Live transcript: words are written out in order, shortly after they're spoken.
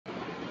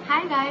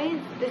Hi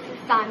guys, this is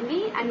Tanvi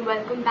and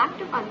welcome back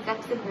to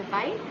Concept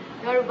Simplified,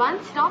 your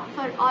one-stop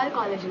for all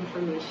college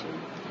information.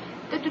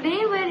 So today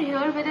we're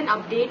here with an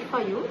update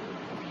for you.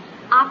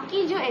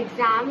 आपकी जो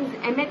exams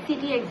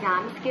MHT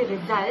exams के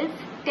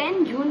results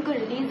 10 जून को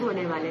release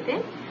होने वाले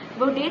थे,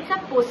 वो dates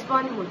अब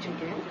postpone हो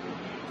चुके हैं.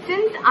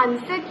 सिंस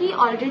आंसर की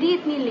ऑलरेडी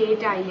इतनी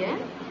लेट आई है,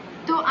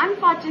 तो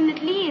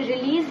अनफॉर्चुनेटली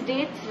रिलीज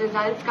डेट्स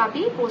रिजल्ट्स का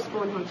भी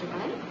पोस्टपोन हो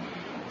चुका है.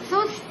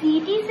 सो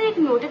सीटी से एक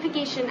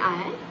नोटिफिकेशन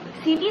आया है.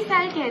 सीटी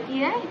सेल कहती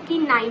है कि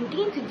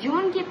 19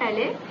 जून के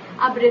पहले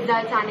अब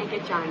रिजल्ट्स आने के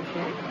चांस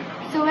है.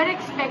 सो वी आर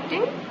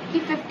एक्सपेक्टिंग कि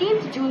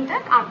 15 जून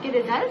तक आपके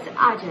रिजल्ट्स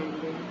आ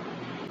जाएंगे.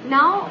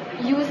 Now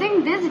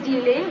using this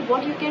delay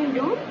what you can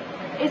do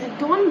is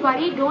don't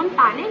worry, don't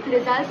panic.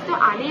 Results तो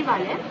आने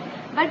वाले,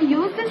 but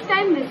use this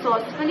time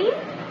रिसोर्सफुली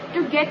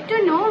to get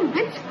to know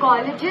which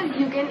colleges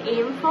you can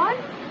M for.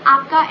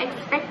 आपका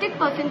expected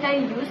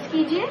percentile use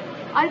कीजिए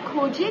और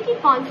खोजिए कि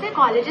कौन से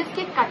colleges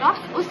के कट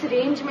ऑफ उस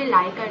रेंज में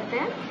लाई करते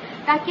हैं,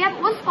 ताकि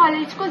आप उस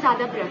कॉलेज को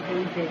ज्यादा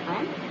प्रेफरेंस दे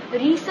पाए.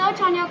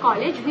 Research on your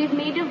college, we have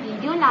made a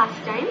video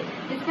last time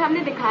जिसमें हमने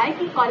दिखाया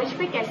कि कॉलेज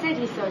पे कैसे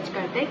रिसर्च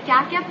करते हैं,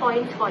 क्या क्या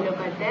पॉइंट्स फॉलो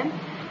करते हैं,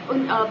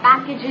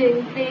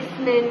 पैकेजिंग,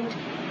 प्लेसमेंट,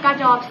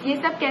 कट ऑफ्स, ये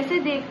सब कैसे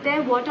देखते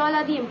हैं, what all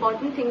are the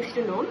important things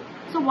to know.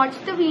 So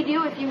watch the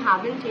video if you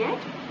haven't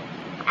yet.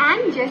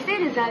 And जैसे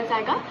रिजल्ट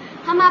आएगा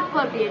हम आपको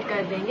अपडेट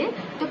कर देंगे.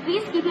 तो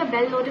please keep your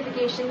bell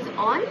notifications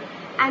on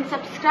and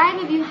subscribe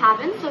if you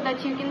haven't, so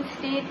that you can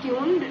stay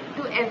tuned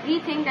to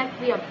everything that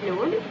we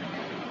upload.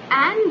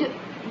 And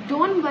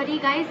don't worry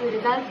guys,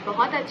 results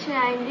बहुत अच्छे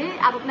आएंगे.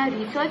 आप अपना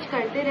research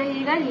करते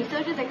रहिएगा.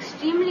 Research is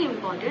extremely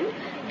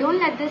important.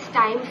 Don't let this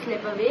time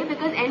slip away,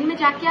 because end में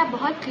जाके आप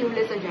बहुत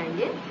clueless हो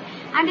जाएंगे.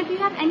 And if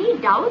you have any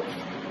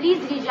doubts,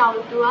 please reach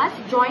out to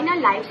us. Join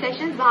our live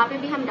sessions, वहाँ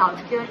पे भी हम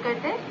doubts clear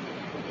करते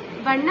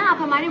हैं. वरना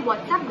आप हमारे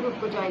WhatsApp group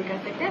को join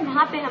कर सकते हैं,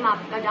 वहाँ पे हम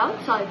आपका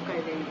doubt solve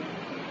कर देंगे.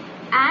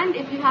 And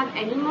if you have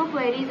any more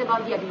queries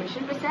about the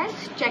admission process,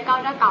 check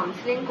out our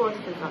counseling course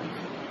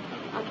results.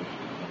 Okay,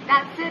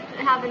 that's it.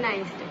 Have a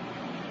nice day.